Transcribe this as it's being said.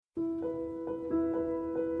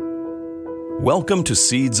Welcome to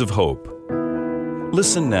Seeds of Hope.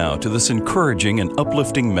 Listen now to this encouraging and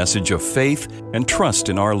uplifting message of faith and trust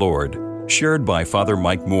in our Lord, shared by Father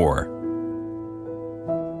Mike Moore.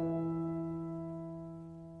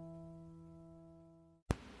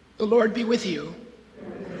 The Lord be with you.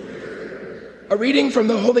 A reading from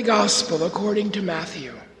the Holy Gospel according to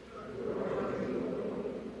Matthew.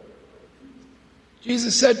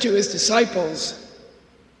 Jesus said to his disciples,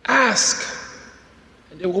 "Ask,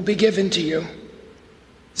 and it will be given to you.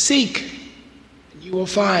 Seek, and you will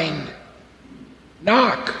find.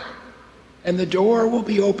 Knock, and the door will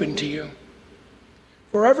be opened to you.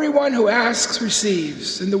 For everyone who asks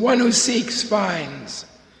receives, and the one who seeks finds,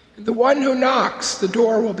 and the one who knocks, the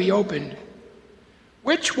door will be opened.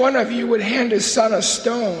 Which one of you would hand his son a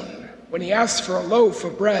stone when he asks for a loaf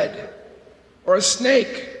of bread, or a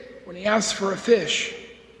snake when he asks for a fish?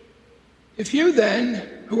 If you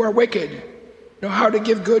then, who are wicked, know how to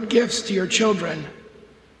give good gifts to your children,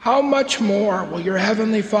 how much more will your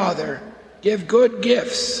heavenly Father give good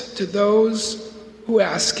gifts to those who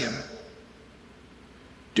ask him?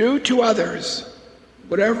 Do to others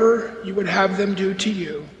whatever you would have them do to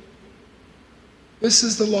you. This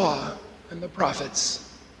is the law and the prophets,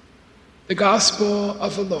 the gospel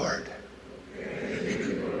of the Lord."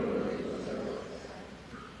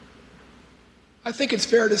 I think it's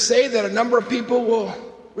fair to say that a number of people will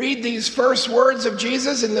read these first words of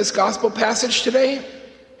Jesus in this gospel passage today.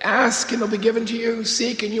 Ask and it'll be given to you.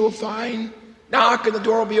 Seek and you will find. Knock and the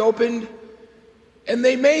door will be opened. And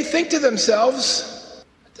they may think to themselves,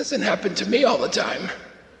 that doesn't happen to me all the time.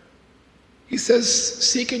 He says,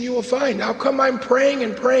 seek and you will find. How come I'm praying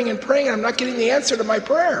and praying and praying and I'm not getting the answer to my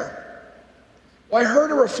prayer? Well, I heard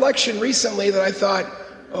a reflection recently that I thought,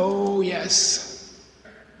 oh yes,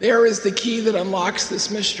 there is the key that unlocks this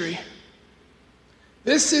mystery.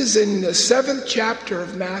 This is in the 7th chapter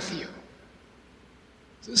of Matthew.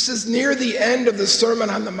 This is near the end of the Sermon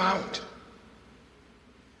on the Mount.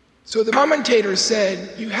 So the commentator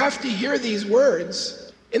said, you have to hear these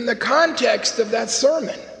words in the context of that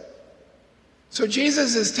sermon. So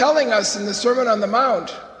Jesus is telling us in the Sermon on the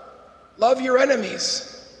Mount, love your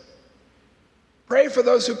enemies. Pray for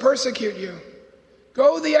those who persecute you.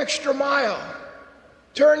 Go the extra mile.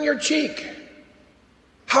 Turn your cheek.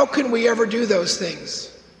 How can we ever do those things?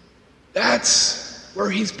 That's where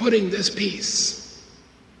he's putting this piece.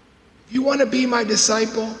 If you want to be my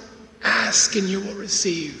disciple, ask and you will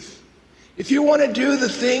receive. If you want to do the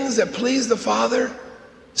things that please the Father,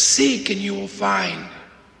 seek and you will find.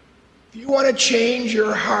 If you want to change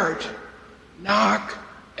your heart, knock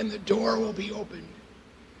and the door will be opened.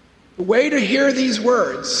 The way to hear these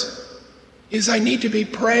words is I need to be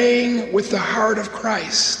praying with the heart of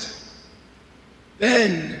Christ.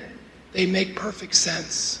 Then they make perfect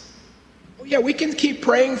sense. Oh yeah, we can keep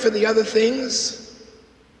praying for the other things,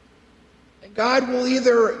 and God will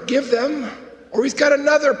either give them or he's got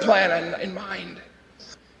another plan in mind.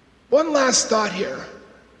 One last thought here.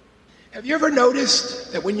 Have you ever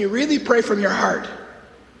noticed that when you really pray from your heart,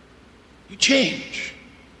 you change?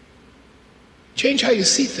 Change how you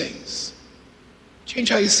see things. Change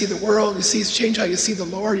how you see the world. Change how you see the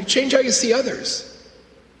Lord. You change how you see others.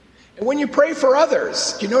 And when you pray for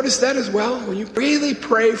others, do you notice that as well? When you really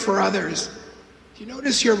pray for others, do you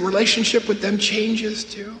notice your relationship with them changes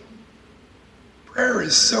too? Prayer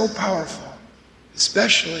is so powerful,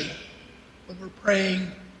 especially when we're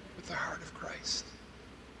praying with the heart of Christ.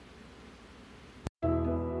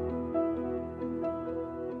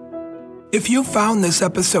 If you found this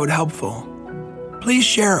episode helpful, please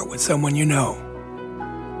share it with someone you know.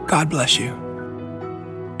 God bless you.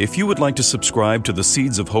 If you would like to subscribe to the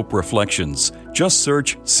Seeds of Hope Reflections, just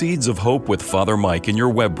search Seeds of Hope with Father Mike in your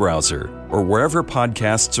web browser or wherever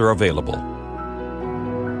podcasts are available.